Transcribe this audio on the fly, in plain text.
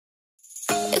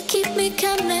keep me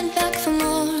coming back for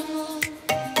more.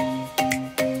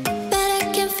 But I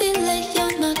can feel like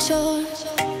you're not sure.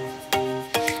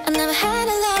 I never had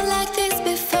a love like this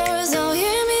before, so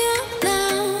hear me out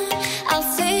now. I'll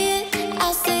say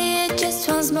it just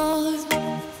once more.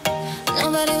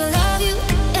 Nobody will love you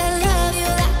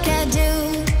like I do.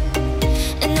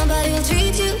 And nobody will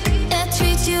treat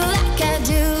you like I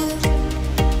do.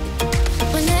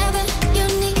 Whenever you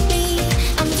need me,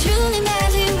 I'm truly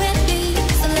madly ready.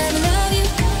 So let me love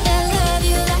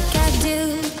you like I do.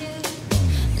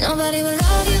 Nobody will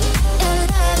love you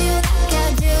like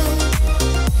I do.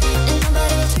 And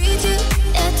nobody will treat you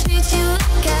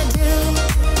like I do.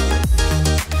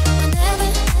 Whenever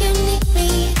you need me,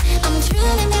 I'm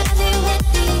truly madly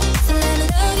ready. So let me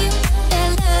love you like I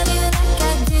do. Love you like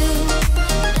I do.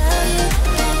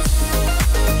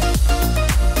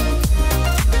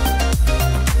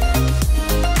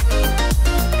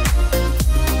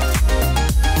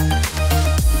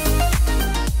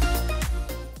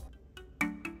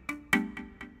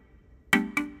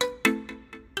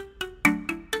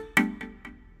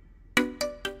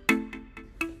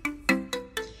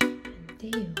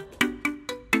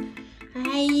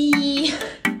 아이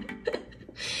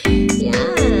야,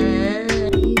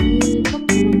 이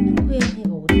커피 먹는 고양이가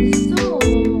어딨어?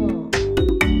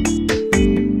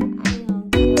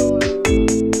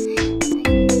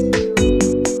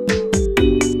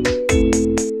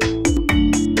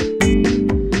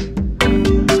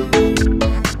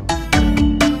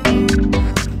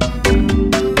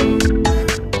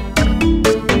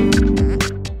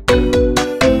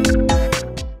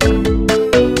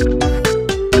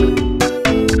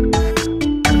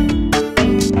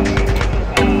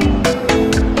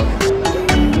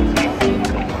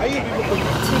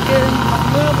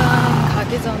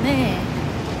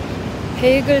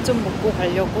 베이글 좀 먹고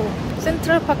가려고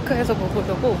센트럴파크에서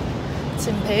먹으려고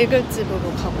지금 베이글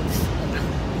집으로 가고 있습니다.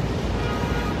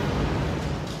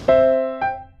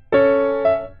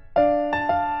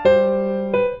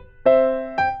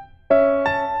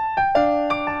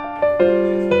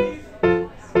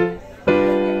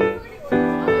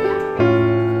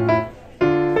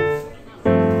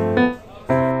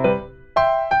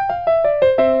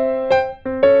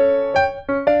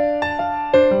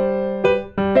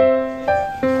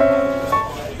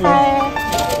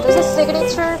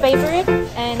 Signature favorite,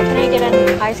 and can I get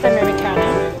an iced Americano?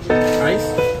 Ice?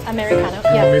 Americano,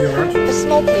 yeah. Medium large? The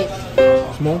small, please.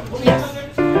 Small? Yes.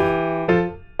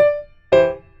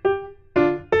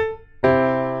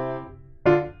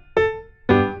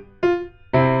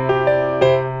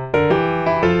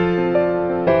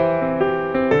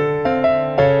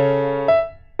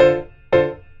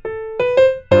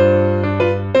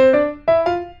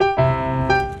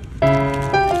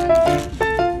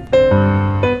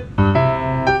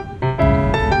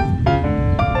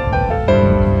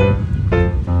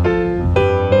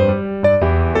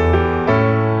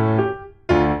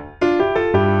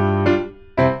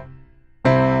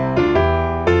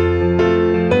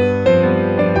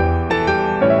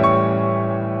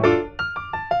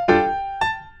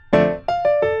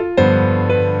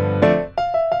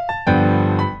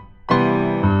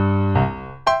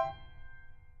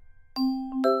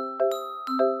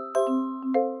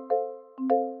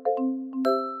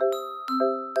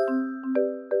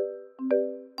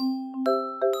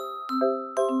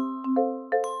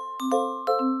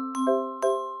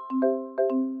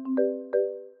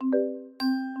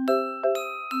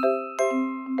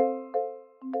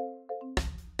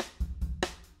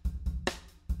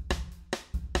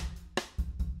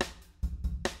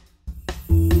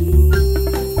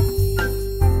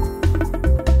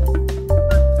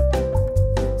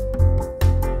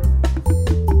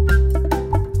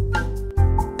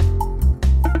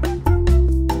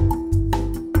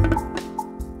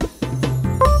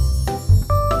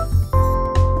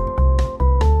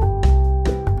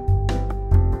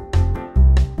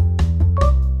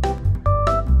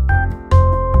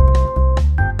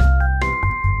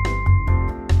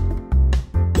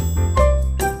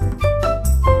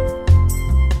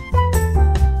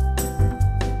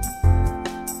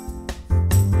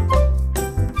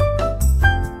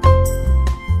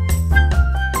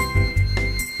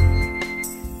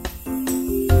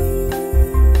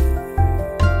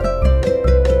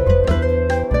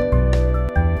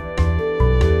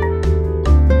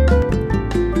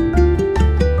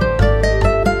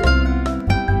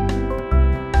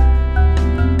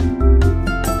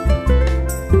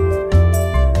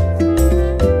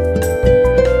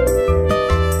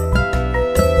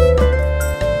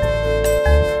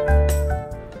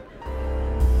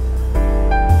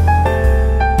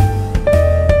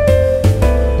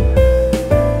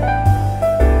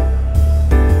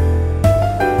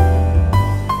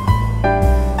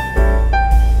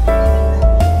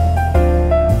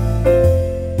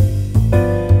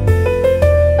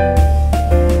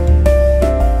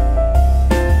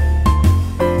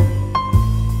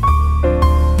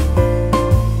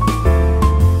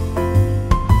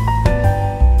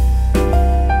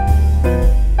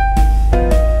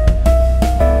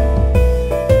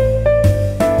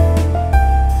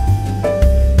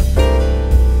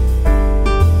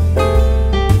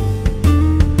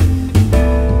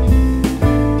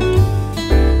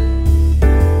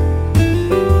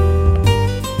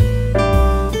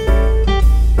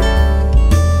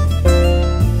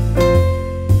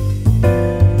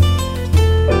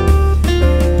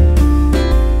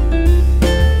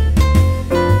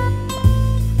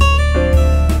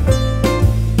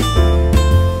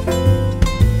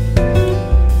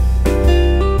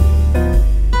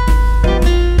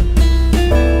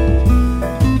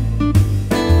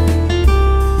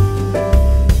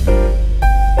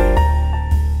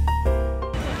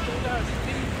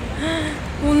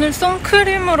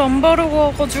 크림을 안 바르고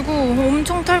와가지고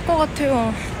엄청 탈 것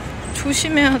같아요.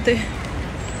 조심해야 돼.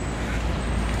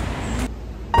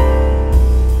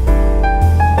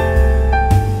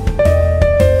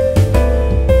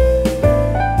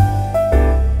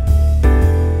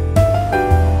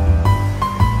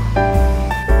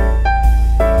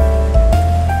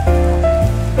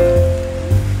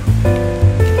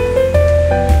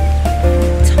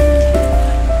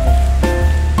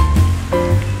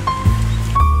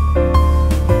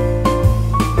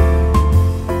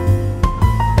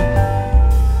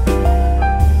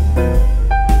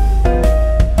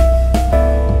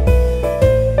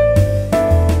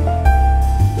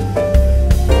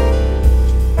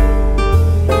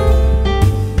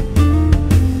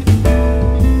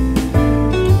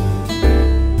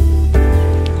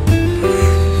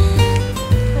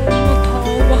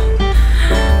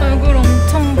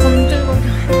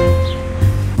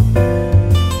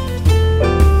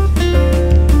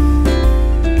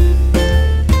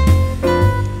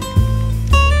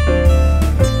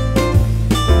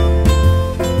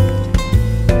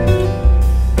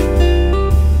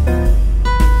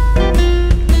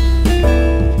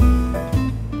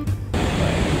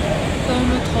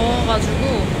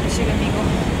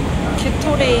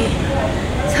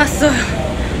 샀어요.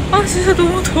 아 진짜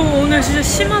너무 더워. 오늘 진짜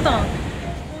심하다.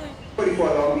 44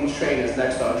 Long Beach train is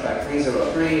next on track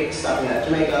 303, stopping at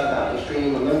Jamaica, Valley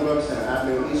Stream, Lindbrooks, and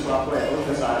Avenue, East Rockaway,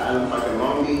 Oceanside Island Park in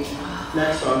Long Beach.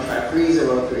 Next on track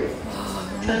 303.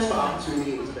 Transfer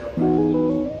opportunity is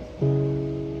available.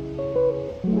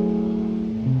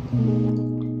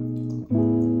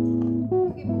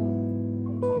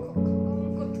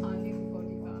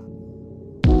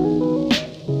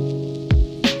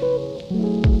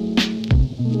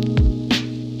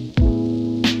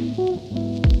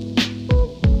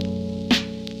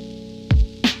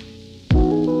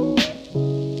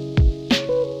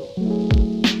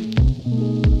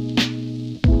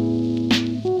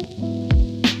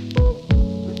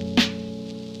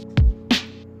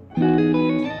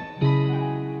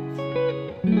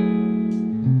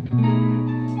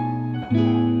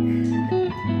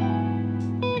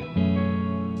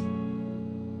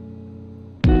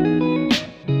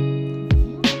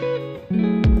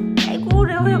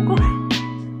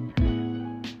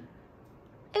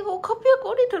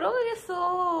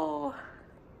 들어가겠어.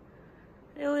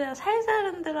 레오야 살살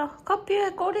흔들어. 커피에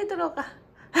꼬리 들어가.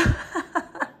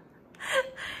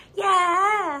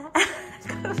 야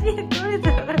커피에 꼬리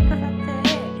들어갈 것 같아.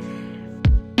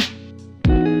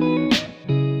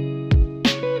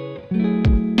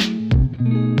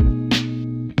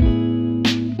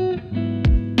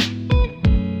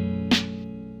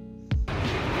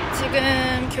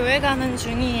 지금 교회 가는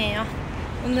중이에요.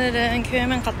 오늘은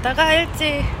교회만 갔다가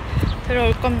일찍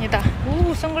들어올 겁니다.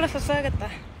 오, 선글라스 써야겠다.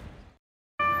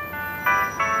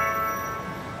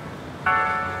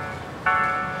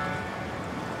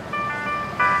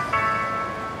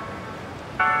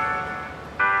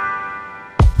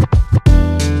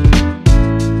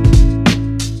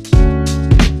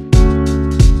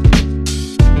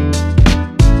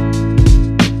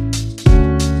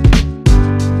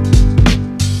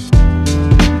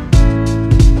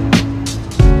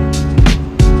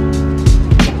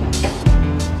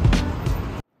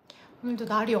 오늘도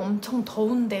날이 엄청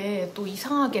더운데 또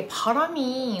이상하게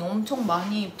바람이 엄청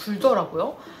많이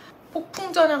불더라고요.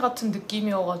 폭풍전야 같은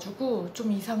느낌이어가지고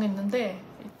좀 이상했는데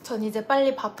전 이제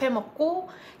빨리 밥 해 먹고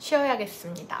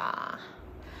쉬어야겠습니다.